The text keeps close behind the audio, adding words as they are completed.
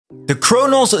The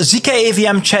Cronos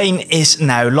zkEVM chain is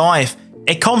now live.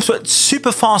 It comes with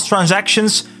super fast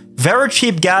transactions, very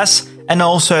cheap gas, and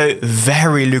also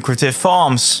very lucrative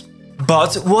farms.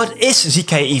 But what is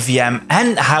zkEVM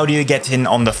and how do you get in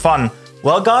on the fun?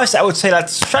 Well guys, I would say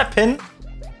let's strap in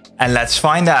and let's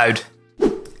find out.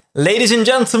 Ladies and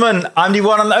gentlemen, I'm the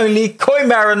one and only Coin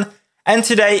Baron, and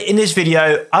today in this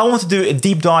video I want to do a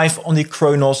deep dive on the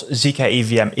Cronos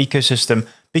zkEVM ecosystem,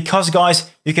 because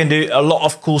guys, you can do a lot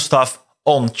of cool stuff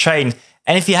on chain.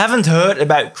 And if you haven't heard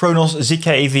about Cronos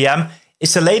zkEVM,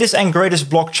 it's the latest and greatest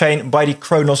blockchain by the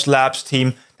Cronos Labs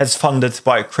team that's funded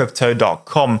by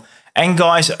crypto.com. And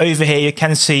guys, over here you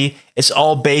can see it's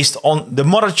all based on the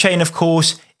mother chain, of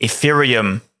course,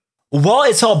 Ethereum. While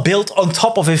it's all built on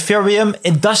top of Ethereum,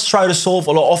 it does try to solve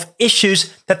a lot of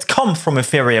issues that come from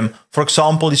Ethereum. For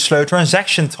example, the slow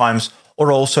transaction times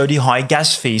or also the high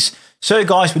gas fees. So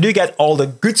guys, we do get all the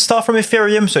good stuff from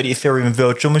Ethereum, so the Ethereum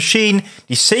virtual machine,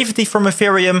 the safety from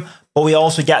Ethereum, but we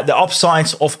also get the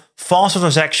upsides of faster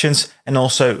transactions and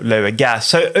also lower gas.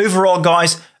 So overall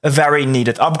guys, a very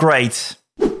needed upgrade.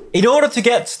 In order to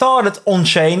get started on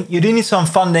chain, you do need some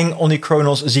funding on the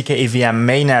Cronos zkEVM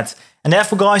mainnet. And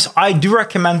therefore guys, I do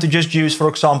recommend to just use, for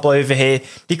example, over here,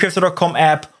 the crypto.com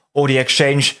app or the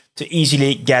exchange to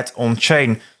easily get on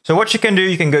chain. So what you can do,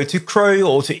 you can go to Crow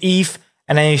or to ETH,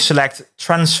 and then you select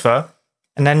transfer,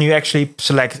 and then you actually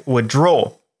select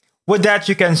withdraw. With that,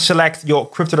 you can select your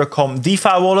crypto.com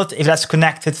DeFi wallet if that's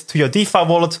connected to your DeFi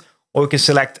wallet, or you can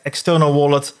select external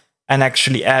wallet and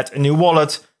actually add a new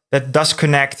wallet that does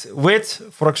connect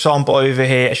with, for example, over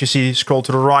here, as you see, scroll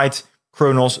to the right,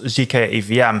 Cronos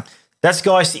zkEVM. That's,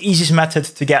 guys, the easiest method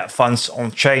to get funds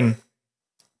on chain.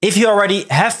 If you already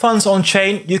have funds on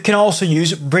chain, you can also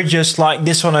use bridges like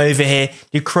this one over here,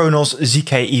 the Cronos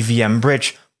zkEVM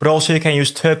bridge. But also you can use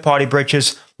third-party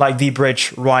bridges like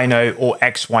dBridge, Rhino, or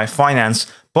XY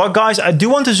Finance. But guys, I do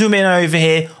want to zoom in over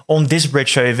here on this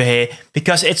bridge over here,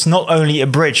 because it's not only a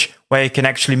bridge where you can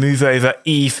actually move over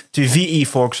ETH to VE,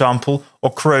 for example,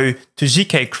 or Crow to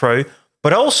zkCrow,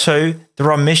 but also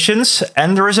there are missions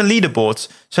and there is a leaderboard.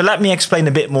 So let me explain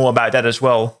a bit more about that as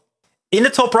well. In the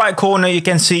top right corner, you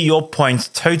can see your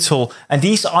point total, and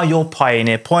these are your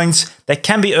Pioneer points that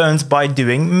can be earned by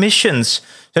doing missions.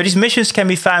 So these missions can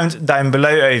be found down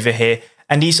below over here,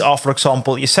 and these are, for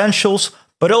example, essentials,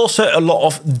 but also a lot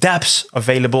of dApps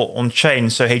available on chain.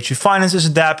 So H2 Finance is a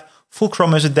dApp,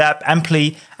 Fulcrum is a dApp,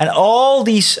 Ampli, and all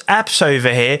these apps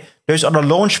over here, those are the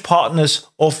launch partners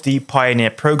of the Pioneer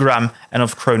program and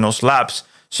of Cronos Labs.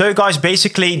 So guys,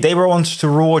 basically they want to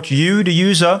reward you, the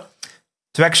user,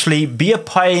 to actually be a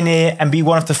pioneer and be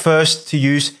one of the first to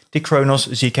use the Cronos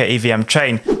zkEVM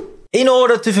chain. In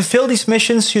order to fulfill these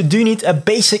missions, you do need a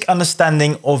basic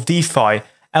understanding of DeFi.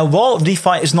 And while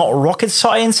DeFi is not rocket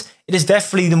science, it is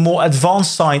definitely the more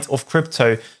advanced side of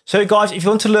crypto. So guys, if you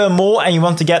want to learn more and you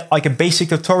want to get like a basic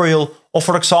tutorial or,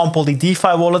 for example, the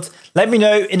DeFi wallet, let me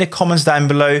know in the comments down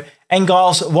below. And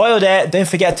guys, while you're there, don't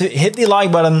forget to hit the like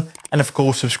button and of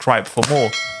course subscribe for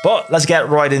more. But let's get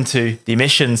right into the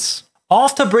missions.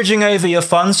 After bridging over your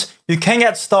funds, you can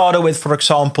get started with, for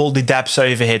example, the dApps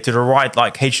over here to the right,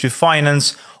 like H2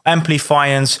 Finance, Ampli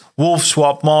Finance,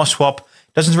 WolfSwap, MarsSwap.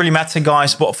 Doesn't really matter,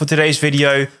 guys, but for today's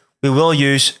video, we will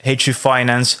use H2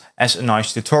 Finance as a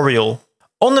nice tutorial.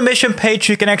 On the mission page,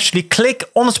 you can actually click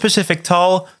on a specific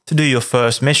tile to do your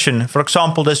first mission. For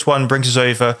example, this one brings us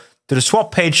over to the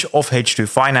swap page of H2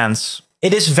 Finance.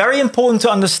 It is very important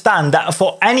to understand that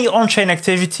for any on-chain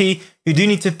activity, you do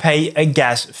need to pay a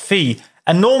gas fee.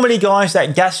 And normally, guys,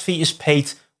 that gas fee is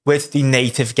paid with the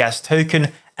native gas token.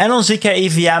 And on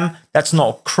zkEVM, that's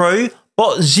not Crow,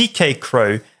 but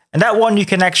zkCrow. And that one you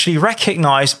can actually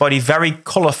recognize by the very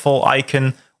colorful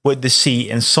icon with the C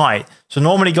inside. So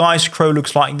normally, guys, Crow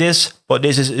looks like this, but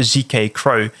this is a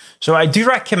zkCrow. So I do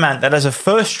recommend that as a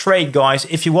first trade, guys,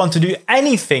 if you want to do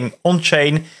anything on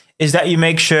chain, is that you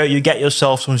make sure you get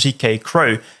yourself some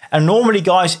zkCrow. And normally,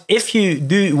 guys, if you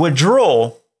do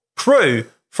withdraw Crow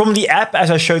from the app,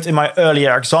 as I showed in my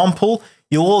earlier example,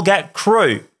 you will get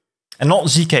Crow and not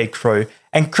zkCrow.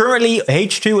 And currently,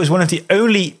 H2 is one of the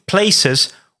only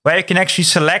places where you can actually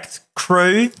select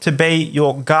Crow to pay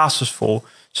your gases for.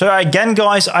 So again,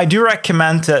 guys, I do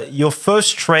recommend that your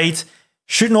first trade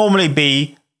should normally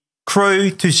be Crow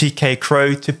to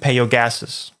zkCrow to pay your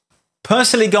gases.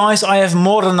 Personally, guys, I have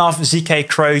more than enough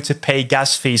zkCrow to pay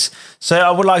gas fees, so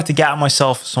I would like to get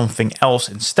myself something else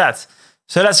instead.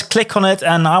 So let's click on it,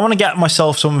 and I want to get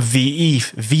myself some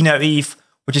Vino ETH,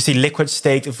 which is the liquid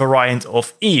staked variant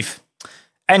of ETH.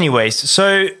 Anyways,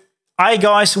 so I,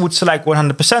 guys, would select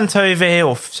 100% over here,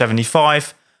 or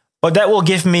 75, but that will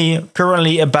give me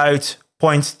currently about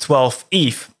 0.12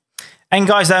 ETH. And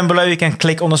guys, down below you can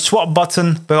click on the swap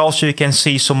button, but also you can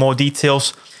see some more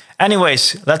details.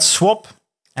 Anyways, let's swap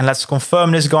and let's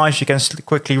confirm this, guys. You can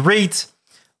quickly read,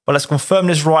 but let's confirm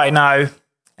this right now.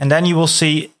 And then you will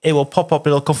see it will pop up a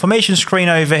little confirmation screen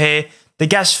over here, the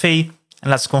gas fee,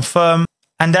 and let's confirm.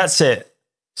 And that's it.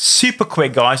 Super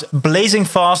quick, guys, blazing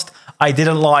fast. I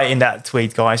didn't lie in that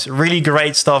tweet, guys. Really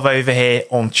great stuff over here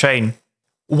on chain.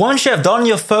 Once you have done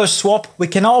your first swap, we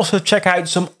can also check out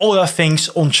some other things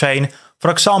on chain.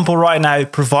 For example, right now,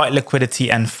 provide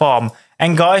liquidity and farm.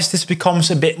 And guys, this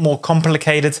becomes a bit more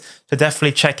complicated. So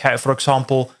definitely check out, for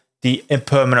example, the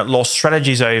impermanent loss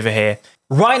strategies over here.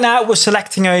 Right now, we're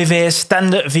selecting over here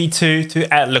standard V2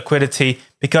 to add liquidity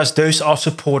because those are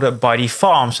supported by the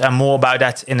farms, and more about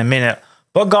that in a minute.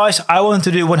 But guys, I want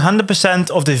to do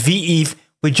 100% of the VETH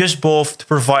we just bought to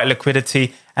provide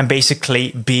liquidity and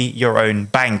basically be your own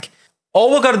bank.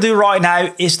 All we're going to do right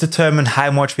now is determine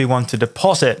how much we want to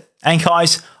deposit. And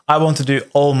guys, I want to do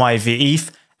all my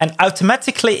VETH, and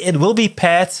automatically it will be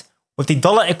paired with the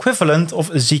dollar equivalent of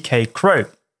zkCRO.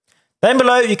 Down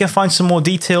below, you can find some more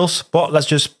details, but let's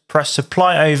just press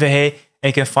supply over here and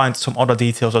you can find some other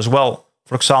details as well.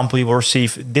 For example, you will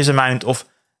receive this amount of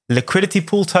liquidity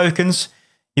pool tokens.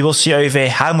 You will see over here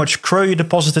how much CRO you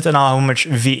deposited and how much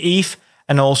VETH,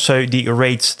 and also the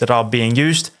rates that are being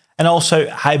used, and also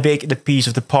how big the piece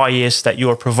of the pie is that you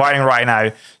are providing right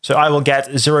now. So I will get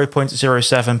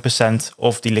 0.07%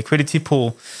 of the liquidity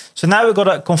pool. So now we've got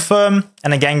to confirm.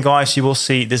 And again, guys, you will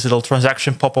see this little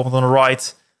transaction pop up on the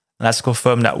right. Let's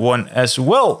confirm that one as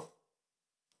well.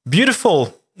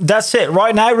 Beautiful. That's it.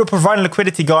 Right now, we're providing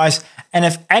liquidity, guys. And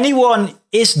if anyone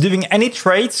is doing any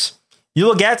trades, you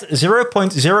will get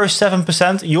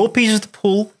 0.07%, your piece of the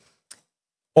pool,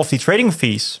 of the trading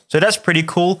fees. So that's pretty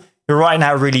cool. You're right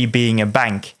now really being a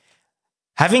bank.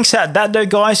 Having said that though,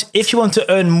 guys, if you want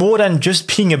to earn more than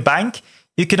just being a bank,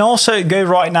 you can also go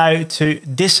right now to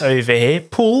this over here,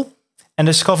 pool, and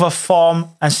discover farm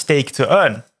and stake to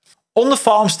earn. On the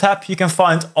farms tab, you can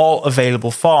find all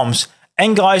available farms.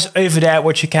 And guys, over there,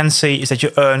 what you can see is that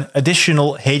you earn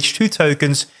additional H2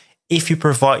 tokens if you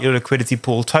provide your liquidity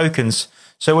pool tokens.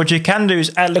 So what you can do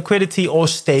is add liquidity or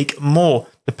stake more,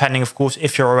 depending, of course,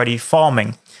 if you're already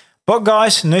farming. But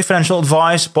guys, no financial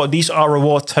advice, but these are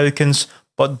reward tokens,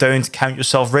 but don't count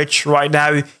yourself rich. Right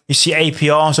now, you see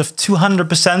APRs of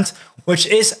 200%, which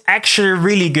is actually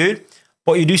really good.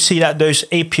 But you do see that those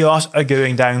APRs are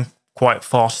going down quite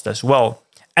fast as well.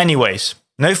 Anyways,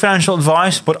 no financial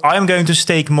advice, but I'm going to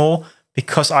stake more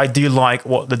because I do like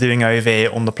what they're doing over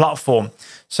here on the platform.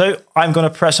 So I'm going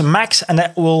to press max and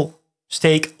that will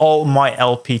stake all my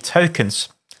LP tokens.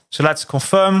 So let's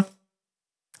confirm.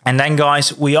 And then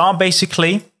guys, we are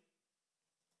basically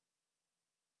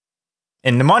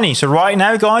in the money. So right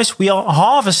now, guys, we are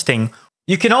harvesting.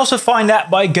 You can also find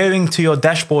that by going to your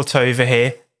dashboard over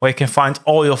here, where you can find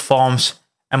all your farms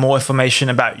and more information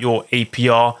about your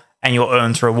APR and your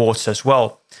earned rewards as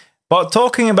well. But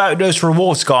talking about those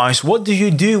rewards, guys, what do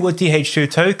you do with the H2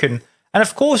 token? And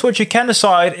of course, what you can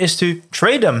decide is to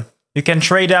trade them. You can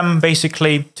trade them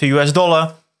basically to US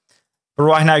dollar. But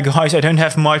right now, guys, I don't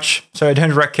have much, so I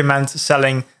don't recommend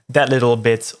selling that little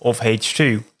bit of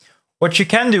H2. What you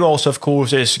can do also, of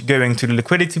course, is going to the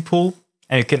liquidity pool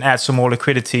and you can add some more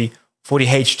liquidity for the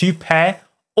H2 pair.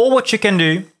 Or what you can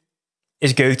do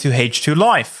is go to H2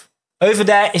 Live. Over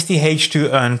there is the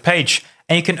H2 earn page,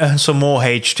 and you can earn some more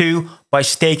H2 by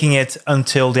staking it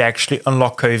until they actually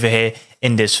unlock over here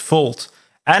in this vault.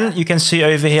 And you can see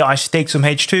over here, I staked some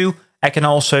H2. I can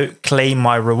also claim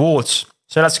my rewards.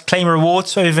 So let's claim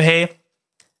rewards over here.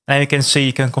 And you can see,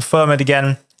 you can confirm it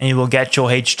again, and you will get your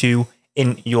H2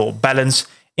 in your balance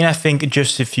in, I think,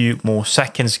 just a few more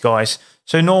seconds, guys.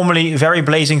 So normally very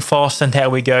blazing fast, and there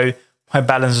we go. My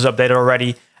balance is updated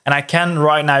already. And I can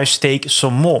right now stake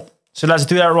some more. So let's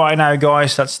do that right now,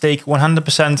 guys. Let's stake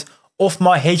 100% of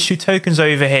my H2 tokens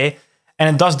over here.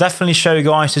 And it does definitely show,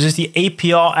 guys, this is the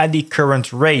APR at the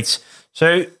current rates.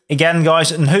 So again,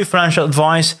 guys, no financial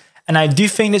advice. And I do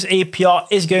think this APR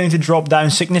is going to drop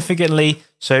down significantly.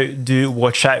 So do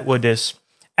watch out with this.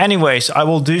 Anyways, I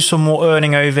will do some more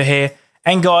earning over here.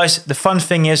 And guys, the fun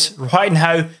thing is right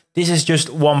now, this is just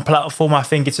one platform. I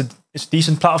think it's a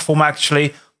decent platform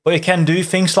actually. But you can do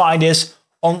things like this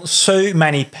on so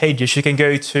many pages. You can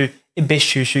go to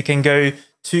Ibiscus, you can go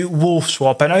to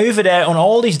WolfSwap, and over there on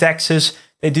all these dexes,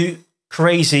 they do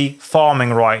crazy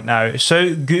farming right now.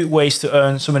 So good ways to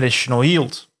earn some additional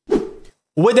yield.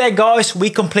 With that, guys, we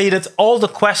completed all the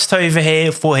quests over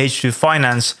here for H2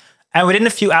 Finance. And within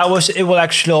a few hours, it will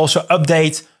actually also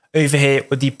update over here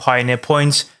with the Pioneer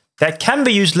points. that can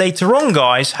be used later on,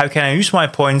 guys. How can I use my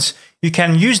points? You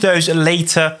can use those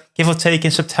later, give or take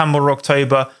in September or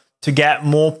October, to get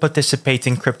more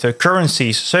participating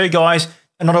cryptocurrencies. So guys,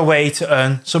 another way to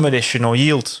earn some additional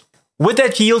yield. With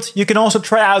that yield, you can also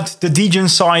try out the degen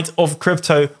side of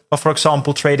crypto, by, for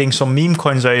example, trading some meme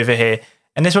coins over here.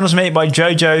 And this one was made by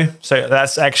Jojo. So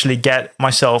let's actually get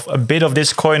myself a bit of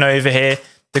this coin over here,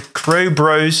 the Crow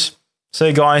Bros.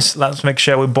 So guys, let's make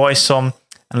sure we buy some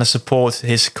and let's support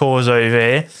his cause over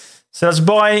here. So let's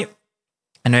buy.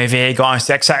 And over here, guys,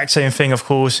 the exact same thing, of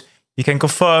course. You can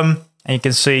confirm and you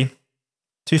can see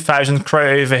 2000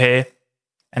 Crow over here.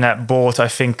 And that bought, I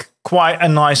think, quite a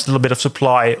nice little bit of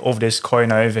supply of this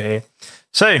coin over here.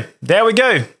 So there we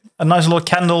go. A nice little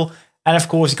candle. And of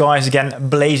course, guys, again,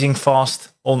 blazing fast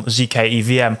on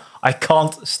zkEVM. I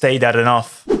can't state that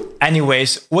enough.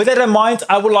 Anyways, with that in mind,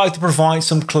 I would like to provide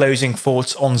some closing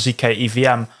thoughts on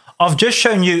zkEVM. I've just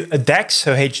shown you a DEX,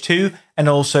 so H2, and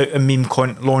also a meme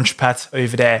coin Launchpad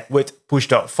over there with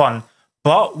push.fun.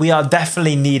 But we are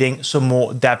definitely needing some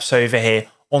more dApps over here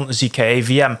on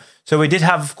zkEVM. So we did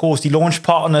have, of course, the launch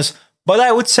partners, but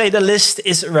I would say the list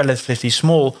is relatively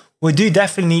small. We do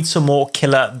definitely need some more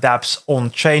killer dApps on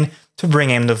chain to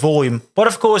bring in the volume. But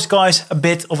of course, guys, a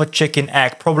bit of a chicken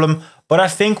egg problem, but I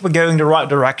think we're going the right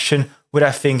direction with,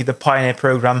 I think, the Pioneer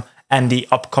program and the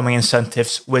upcoming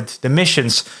incentives with the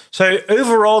missions. So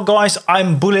overall, guys,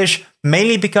 I'm bullish,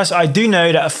 mainly because I do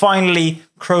know that finally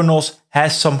Cronos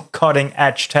has some cutting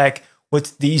edge tech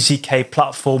with the ZK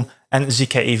platform and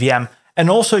zkEVM. And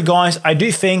also, guys, I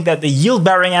do think that the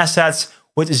yield-bearing assets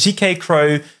with ZK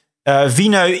Crow,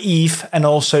 Vino ETH, and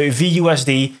also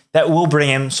VUSD, that will bring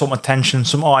in some attention,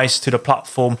 some eyes to the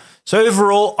platform. So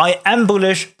overall, I am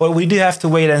bullish, but we do have to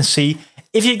wait and see.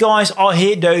 If you guys are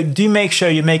here, though, do make sure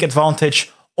you make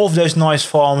advantage of those nice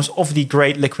farms, of the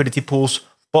great liquidity pools,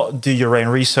 but do your own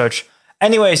research.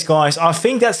 Anyways, guys, I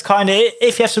think that's kind of it.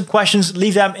 If you have some questions,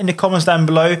 leave them in the comments down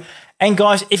below. And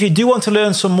guys, if you do want to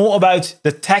learn some more about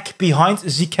the tech behind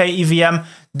zkEVM,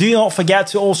 do not forget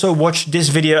to also watch this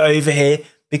video over here,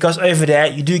 because over there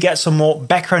you do get some more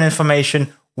background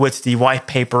information with the white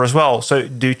paper as well. So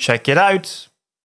do check it out.